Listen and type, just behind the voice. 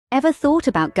Ever thought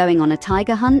about going on a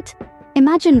tiger hunt?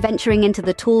 Imagine venturing into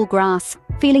the tall grass,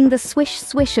 feeling the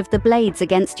swish-swish of the blades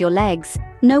against your legs.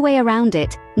 No way around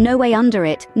it, no way under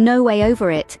it, no way over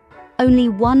it. Only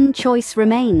one choice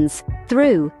remains: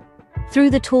 through.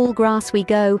 Through the tall grass we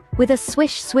go, with a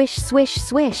swish, swish, swish,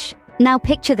 swish. Now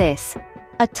picture this.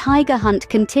 A tiger hunt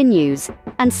continues,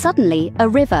 and suddenly a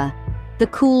river. The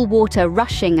cool water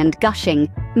rushing and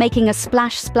gushing, making a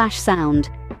splash, splash sound.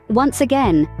 Once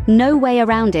again, no way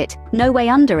around it, no way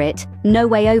under it, no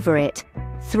way over it.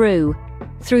 Through.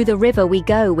 Through the river we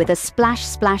go with a splash,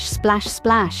 splash, splash,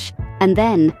 splash. And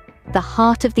then, the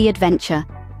heart of the adventure.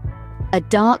 A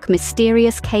dark,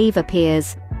 mysterious cave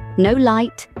appears. No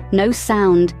light, no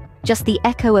sound, just the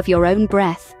echo of your own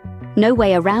breath. No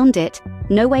way around it,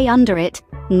 no way under it,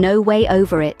 no way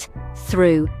over it.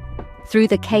 Through. Through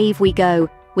the cave we go,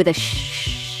 with a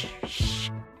shh, shh.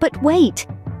 But wait!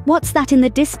 What's that in the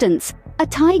distance? A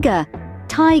tiger!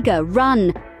 Tiger,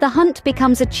 run! The hunt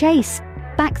becomes a chase.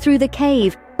 Back through the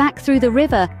cave, back through the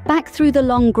river, back through the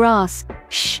long grass.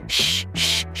 Shh, shh,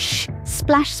 shh, shh.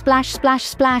 Splash, splash, splash,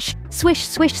 splash. Swish,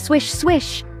 swish, swish,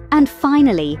 swish. And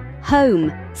finally,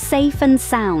 home, safe and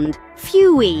sound.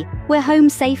 Phew-wee, we're home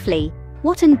safely.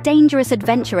 What a dangerous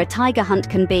adventure a tiger hunt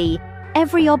can be.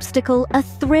 Every obstacle a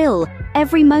thrill,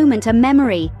 every moment a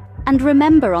memory. And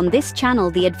remember, on this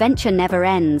channel the adventure never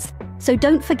ends. So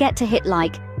don't forget to hit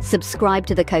like, subscribe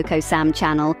to the Coco-Sam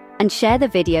channel, and share the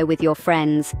video with your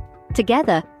friends.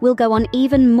 Together, we'll go on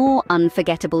even more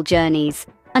unforgettable journeys.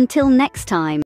 Until next time.